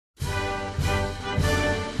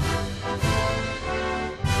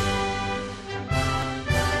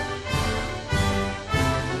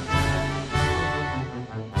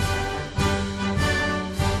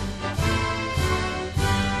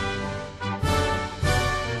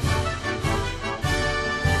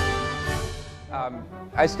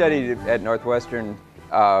I studied at Northwestern.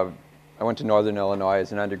 I went to Northern Illinois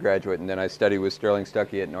as an undergraduate, and then I studied with Sterling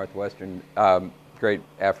Stuckey at Northwestern, great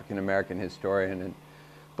African-American historian and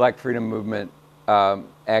Black Freedom Movement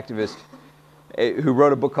activist who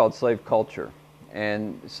wrote a book called Slave Culture.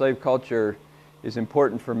 And slave culture is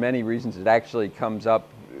important for many reasons. It actually comes up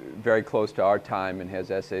very close to our time and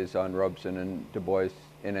has essays on Robeson and Du Bois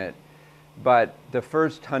in it. But the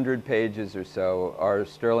first 100 pages or so are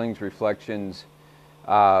Sterling's reflections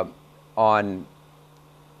on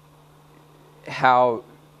how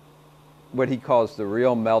what he calls the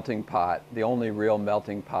real melting pot, the only real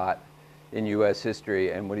melting pot in U.S.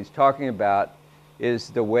 history. And what he's talking about is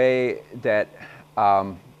the way that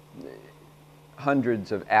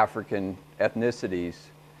hundreds of African ethnicities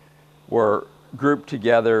were grouped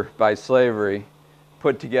together by slavery,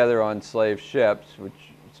 put together on slave ships, which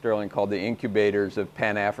Sterling called the incubators of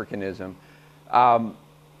Pan-Africanism.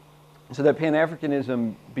 So that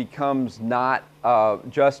Pan-Africanism becomes not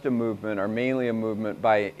just a movement or mainly a movement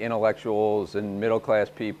by intellectuals and middle-class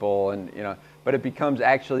people, and but it becomes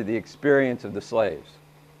actually the experience of the slaves.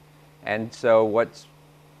 And so what's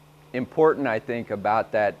important, I think,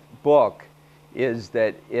 about that book is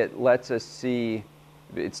that it lets us see,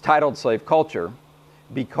 it's titled Slave Culture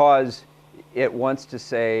because it wants to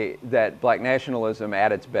say that Black nationalism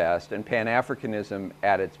at its best and Pan-Africanism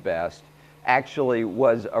at its best actually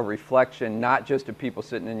was a reflection not just of people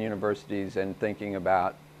sitting in universities and thinking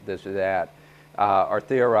about this or that or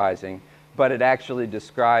theorizing, but it actually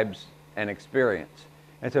describes an experience.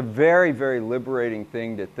 It's a very, very liberating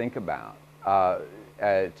thing to think about,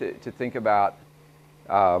 to think about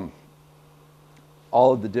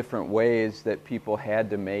all of the different ways that people had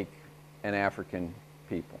to make an African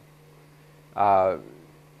people.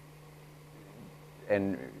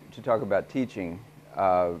 And to talk about teaching,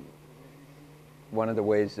 one of the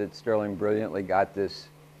ways that Sterling brilliantly got this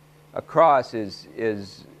across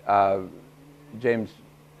is James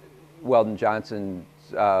Weldon Johnson's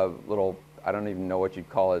little, I don't even know what you'd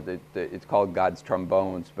call it. It's called God's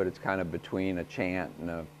Trombones, but it's kind of between a chant and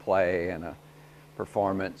a play and a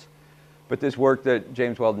performance. But this work that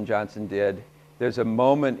James Weldon Johnson did, there's a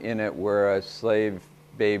moment in it where a slave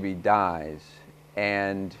baby dies,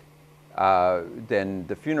 and then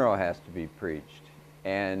the funeral has to be preached.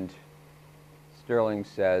 And Sterling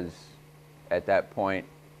says at that point,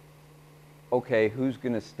 okay, who's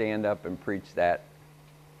going to stand up and preach that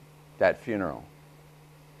funeral?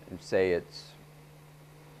 And say it's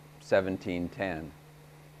 1710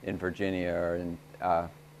 in Virginia or in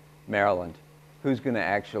Maryland. Who's going to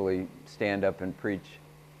actually stand up and preach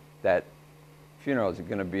that funeral? Is it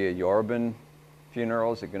going to be a Yoruban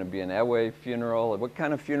funeral? Is it going to be an Ewe funeral? What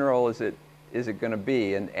kind of funeral is it going to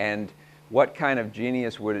be? And what kind of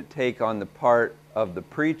genius would it take on the part of the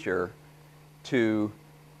preacher to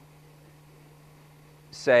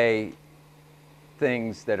say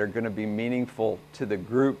things that are going to be meaningful to the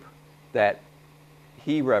group that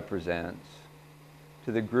he represents,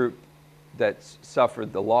 to the group that's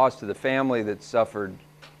suffered the loss, to the family that suffered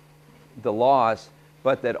the loss,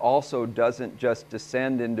 but that also doesn't just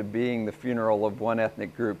descend into being the funeral of one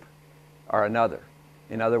ethnic group or another.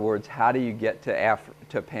 In other words, how do you get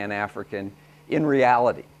to Pan-African in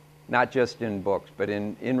reality? Not just in books, but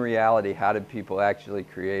in reality, how did people actually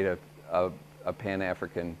create a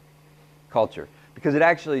Pan-African culture? Because it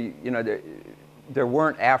actually, there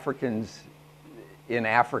weren't Africans in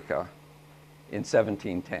Africa in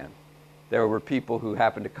 1710. There were people who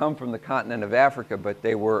happened to come from the continent of Africa, but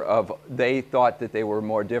they thought that they were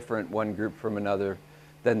more different, one group from another,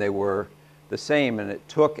 than they were the same. And it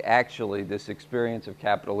took actually this experience of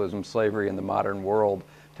capitalism, slavery in the modern world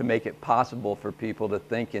to make it possible for people to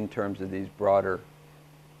think in terms of these broader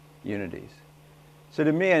unities. So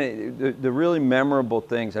to me, the really memorable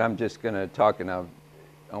things, and I'm just going to talk and I'll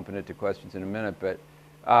open it to questions in a minute, but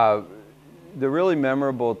the really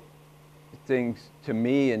memorable things to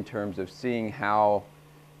me in terms of seeing how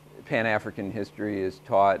Pan-African history is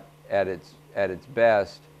taught at its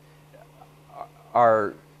best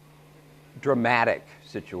are dramatic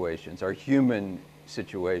situations, are human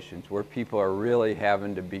situations where people are really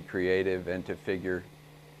having to be creative and to figure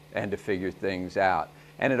things out.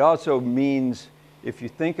 And it also means, if you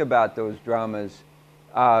think about those dramas,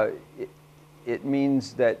 it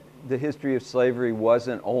means that the history of slavery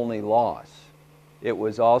wasn't only loss. It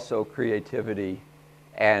was also creativity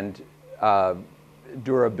and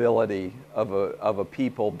durability of a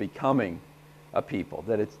people becoming a people.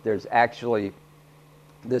 That there's actually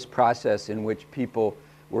this process in which people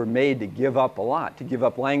were made to give up a lot, to give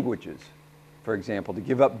up languages, for example, to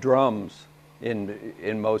give up drums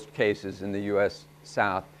in most cases in the U.S.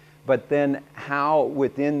 South, But then how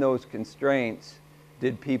within those constraints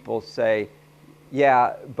did people say,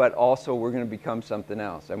 yeah, but also we're going to become something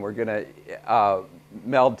else, and we're going to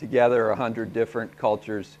meld together 100 different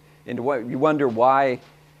cultures into what? You wonder why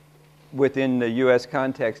within the U.S.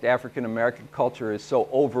 context, African American culture is so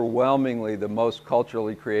overwhelmingly the most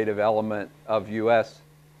culturally creative element of U.S.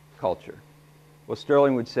 culture. Well,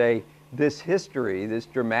 Sterling would say this history, this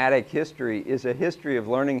dramatic history, is a history of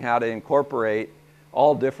learning how to incorporate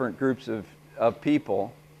all different groups of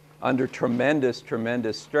people under tremendous,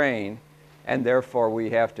 tremendous strain, and therefore we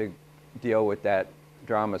have to deal with that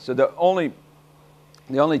drama. So the only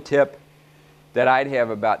tip that I'd have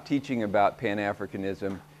about teaching about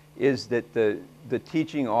Pan-Africanism is that the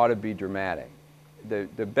teaching ought to be dramatic.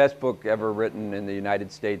 The best book ever written in the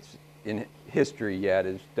United States in history yet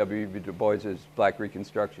is W.E.B. Du Bois's Black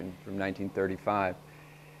Reconstruction from 1935.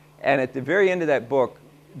 And at the very end of that book,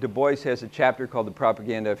 Du Bois has a chapter called The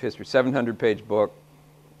Propaganda of History, 700-page book,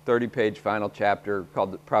 30-page final chapter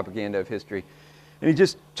called The Propaganda of History. And he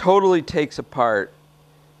just totally takes apart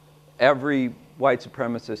every white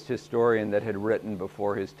supremacist historian that had written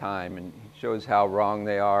before his time, and he shows how wrong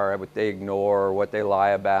they are, what they ignore, what they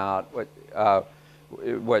lie about,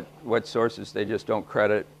 what sources they just don't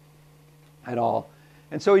credit at all.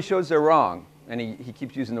 And so he shows they're wrong. And he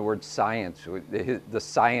keeps using the word science, the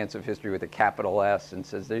science of history with a capital S, and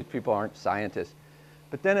says these people aren't scientists.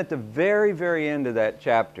 But then at the very, very end of that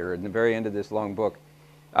chapter, in the very end of this long book,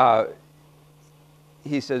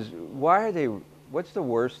 he says, what's the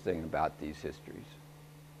worst thing about these histories?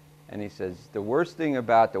 And he says, the worst thing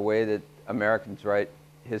about the way that Americans write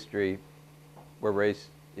history where race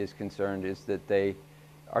is concerned is that they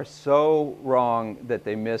are so wrong that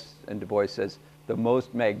they miss, and Du Bois says, the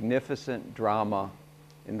most magnificent drama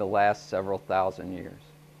in the last several thousand years.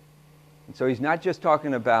 And so he's not just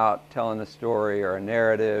talking about telling a story or a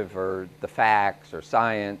narrative or the facts or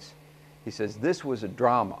science. He says this was a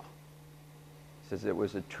drama. He says it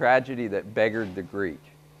was a tragedy that beggared the Greek.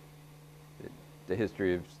 The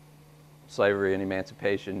history of slavery and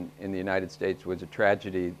emancipation in the United States was a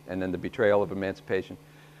tragedy, and then the betrayal of emancipation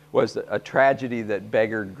was a tragedy that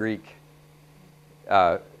beggared Greek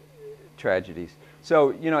tragedies.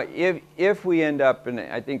 So, you know, if we end up, and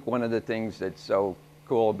I think one of the things that's so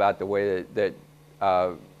cool about the way that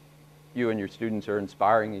you and your students are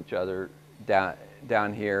inspiring each other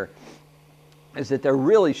down here is that there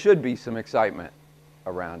really should be some excitement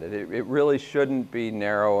around it. It really shouldn't be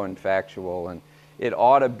narrow and factual, and it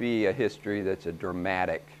ought to be a history that's a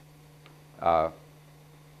dramatic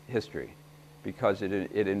history, because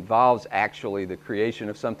it involves actually the creation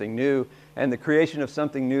of something new, and the creation of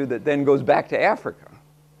something new that then goes back to Africa.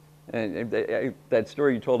 And that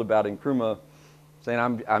story you told about Nkrumah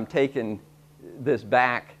saying, I'm taking this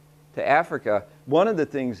back to Africa, one of the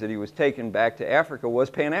things that he was taking back to Africa was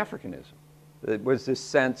Pan-Africanism. It was this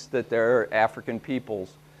sense that there are African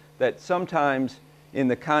peoples that sometimes in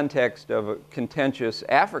the context of contentious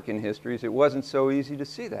African histories, it wasn't so easy to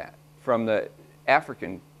see that from the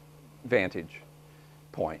African vantage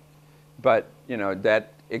point. But, you know,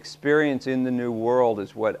 that experience in the New World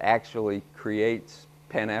is what actually creates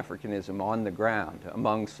Pan-Africanism on the ground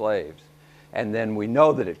among slaves. And then we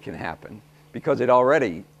know that it can happen because it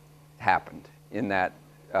already happened in that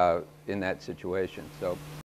situation. So.